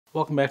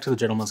Welcome back to the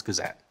Gentleman's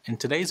Gazette. In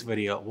today's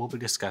video, we'll be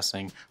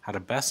discussing how to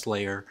best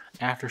layer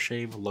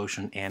aftershave,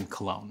 lotion, and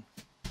cologne.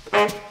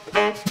 Now,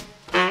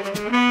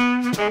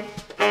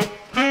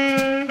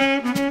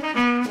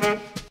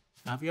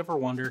 have you ever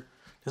wondered,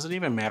 does it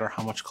even matter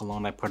how much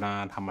cologne I put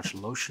on, how much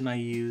lotion I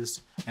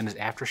use, and is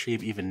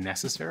aftershave even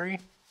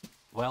necessary?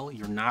 Well,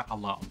 you're not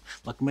alone.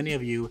 Like many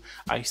of you,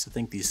 I used to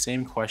think these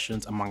same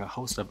questions among a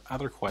host of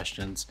other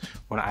questions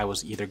when I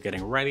was either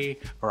getting ready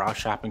or out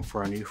shopping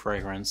for a new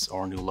fragrance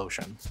or a new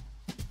lotion.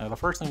 Now, the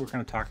first thing we're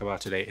going to talk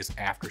about today is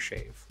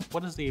aftershave.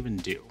 What does it even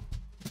do?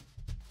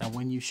 Now,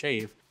 when you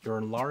shave, your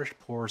enlarged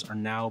pores are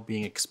now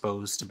being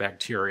exposed to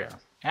bacteria.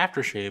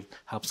 Aftershave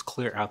helps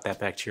clear out that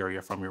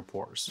bacteria from your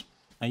pores.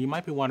 Now, you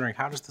might be wondering,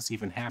 how does this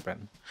even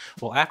happen?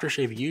 Well,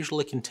 aftershave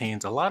usually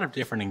contains a lot of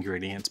different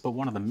ingredients, but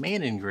one of the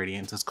main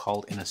ingredients is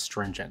called an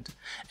astringent,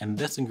 and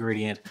this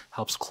ingredient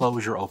helps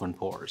close your open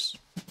pores.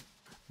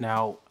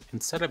 Now,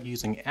 instead of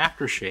using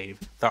aftershave,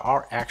 there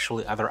are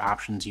actually other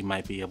options you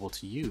might be able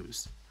to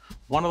use.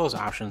 One of those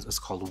options is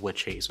called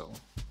Witch Hazel.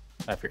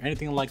 Now, if you're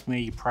anything like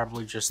me, you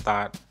probably just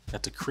thought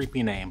that's a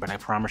creepy name, but I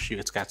promise you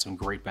it's got some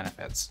great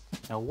benefits.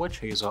 Now, Witch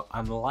Hazel,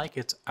 unlike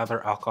its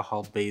other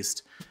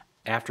alcohol-based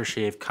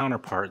aftershave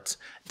counterparts,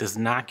 does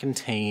not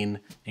contain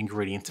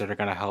ingredients that are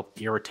going to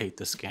help irritate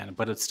the skin,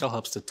 but it still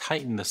helps to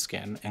tighten the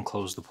skin and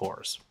close the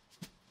pores.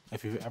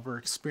 If you've ever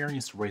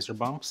experienced razor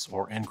bumps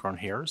or ingrown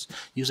hairs,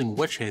 using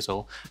Witch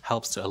Hazel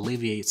helps to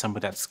alleviate some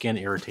of that skin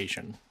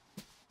irritation.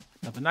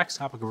 Now, the next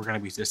topic we're going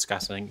to be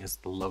discussing is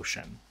the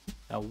lotion.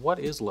 Now, what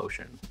is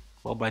lotion?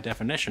 Well, by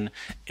definition,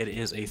 it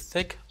is a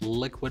thick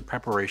liquid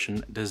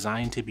preparation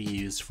designed to be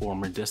used for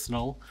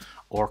medicinal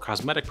or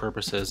cosmetic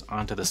purposes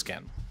onto the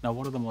skin. Now,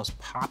 one of the most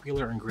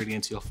popular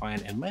ingredients you'll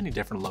find in many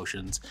different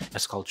lotions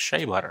is called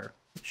shea butter.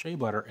 Shea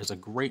butter is a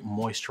great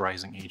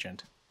moisturizing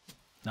agent.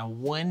 Now,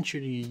 when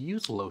should you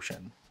use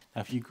lotion?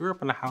 Now, if you grew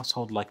up in a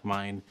household like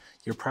mine,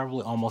 you're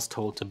probably almost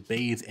told to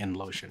bathe in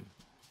lotion.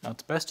 Now,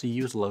 it's best to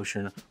use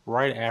lotion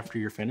right after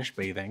you're finished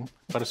bathing,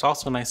 but it's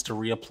also nice to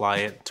reapply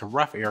it to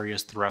rough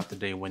areas throughout the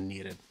day when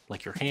needed,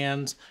 like your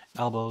hands,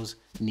 elbows,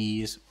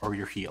 knees, or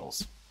your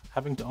heels.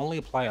 Having to only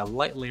apply a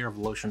light layer of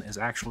lotion is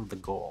actually the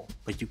goal,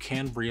 but you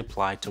can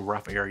reapply to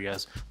rough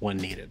areas when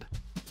needed.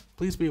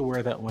 Please be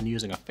aware that when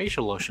using a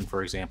facial lotion,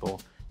 for example,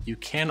 you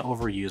can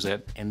overuse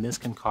it, and this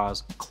can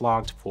cause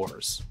clogged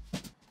pores.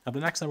 Now, the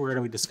next thing we're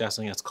going to be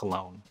discussing is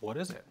cologne. What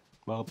is it?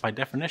 Well, by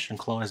definition,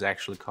 cologne is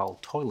actually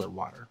called toilet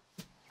water.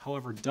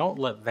 However, don't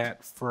let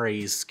that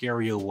phrase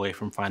scare you away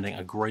from finding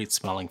a great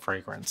smelling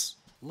fragrance.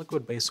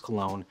 Liquid-based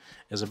cologne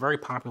is a very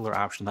popular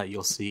option that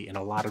you'll see in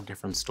a lot of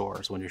different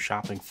stores when you're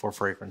shopping for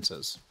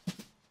fragrances.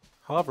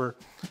 However,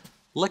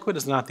 liquid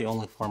is not the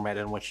only format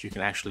in which you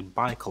can actually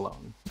buy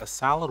cologne. A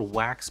solid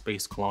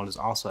wax-based cologne is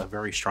also a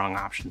very strong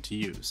option to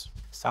use.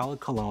 Solid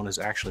cologne is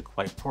actually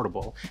quite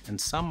portable, and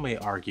some may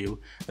argue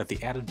that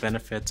the added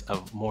benefits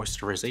of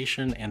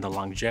moisturization and the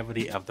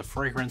longevity of the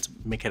fragrance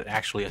make it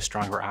actually a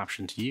stronger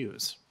option to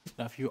use.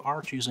 Now, if you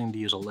are choosing to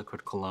use a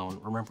liquid cologne,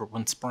 remember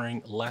when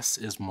spraying, less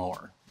is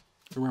more.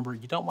 Remember,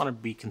 you don't want to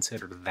be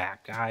considered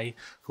that guy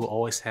who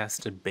always has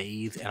to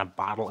bathe in a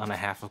bottle and a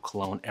half of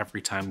cologne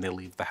every time they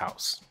leave the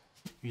house.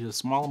 Use a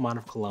small amount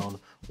of cologne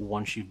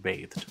once you've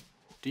bathed.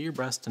 Do your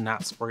best to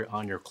not spray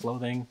on your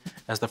clothing,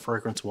 as the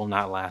fragrance will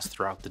not last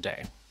throughout the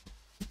day.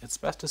 It's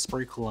best to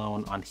spray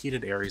cologne on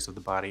heated areas of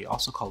the body,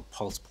 also called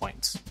pulse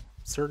points.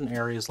 Certain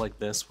areas like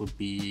this would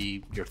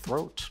be your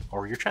throat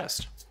or your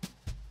chest.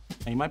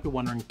 Now, you might be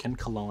wondering, can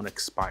cologne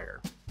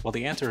expire? Well,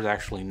 the answer is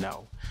actually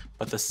no,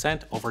 but the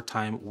scent over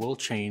time will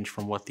change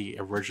from what the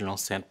original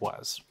scent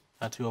was.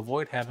 Now, to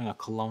avoid having a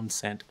cologne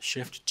scent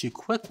shift too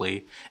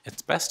quickly,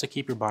 it's best to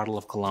keep your bottle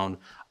of cologne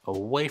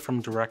away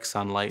from direct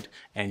sunlight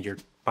and your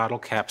bottle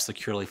cap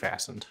securely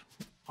fastened.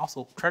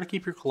 Also, try to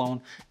keep your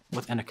cologne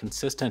within a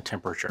consistent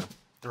temperature.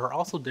 There are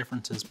also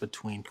differences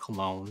between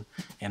cologne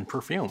and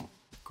perfume.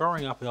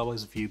 Growing up, I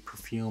always viewed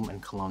perfume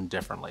and cologne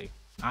differently.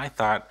 I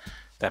thought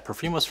that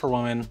perfume was for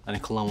women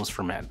and cologne was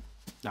for men.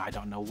 Now, I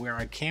don't know where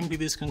I came to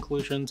these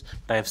conclusions,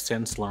 but I have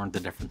since learned the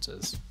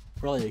differences.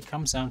 Really, it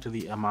comes down to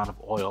the amount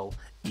of oil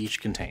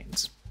each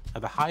contains.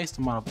 Now, the highest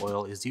amount of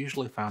oil is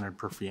usually found in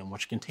perfume,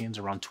 which contains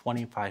around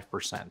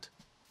 25%.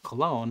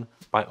 Cologne,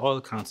 by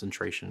oil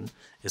concentration,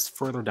 is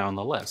further down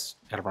the list,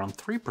 at around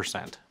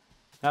 3%.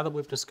 Now that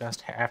we've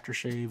discussed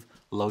aftershave,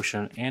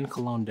 lotion, and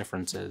cologne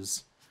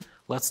differences,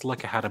 let's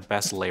look at how to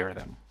best layer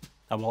them.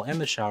 Now, while in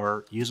the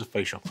shower, use a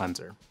facial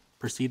cleanser.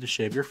 Proceed to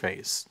shave your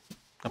face.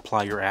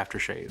 Apply your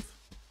aftershave.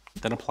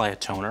 Then apply a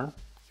toner,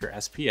 your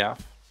SPF,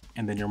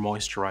 and then your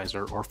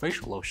moisturizer or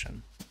facial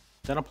lotion.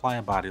 Then apply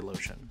a body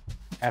lotion.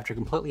 After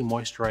completely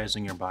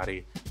moisturizing your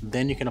body,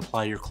 then you can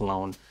apply your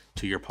cologne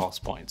to your pulse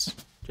points.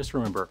 Just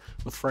remember,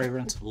 with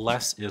fragrance,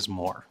 less is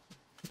more.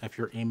 If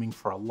you're aiming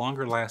for a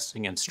longer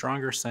lasting and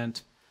stronger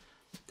scent,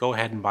 go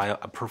ahead and buy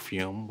a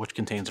perfume which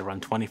contains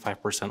around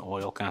 25%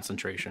 oil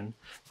concentration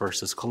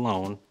versus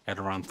cologne at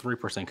around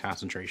 3%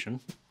 concentration.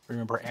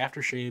 Remember,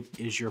 aftershave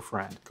is your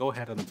friend. Go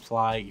ahead and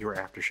apply your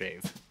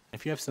aftershave.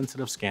 If you have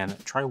sensitive skin,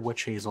 try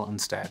Witch Hazel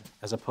instead,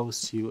 as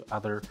opposed to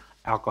other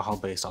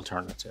alcohol-based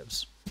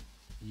alternatives.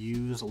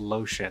 Use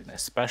lotion,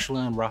 especially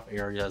in rough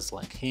areas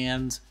like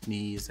hands,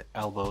 knees,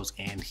 elbows,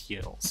 and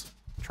heels.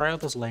 Try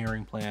out this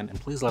layering plan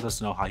and please let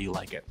us know how you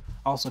like it.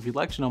 Also, if you'd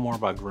like to know more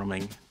about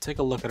grooming, take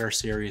a look at our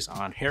series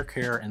on hair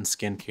care and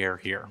skin care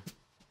here.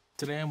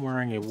 Today I'm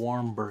wearing a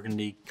warm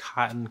burgundy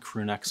cotton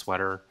crewneck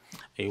sweater,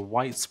 a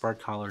white spread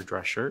collar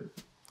dress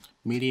shirt,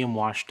 medium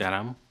wash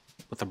denim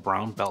with a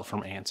brown belt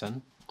from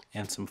Anson,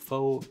 and some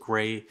faux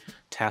gray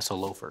tassel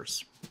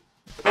loafers.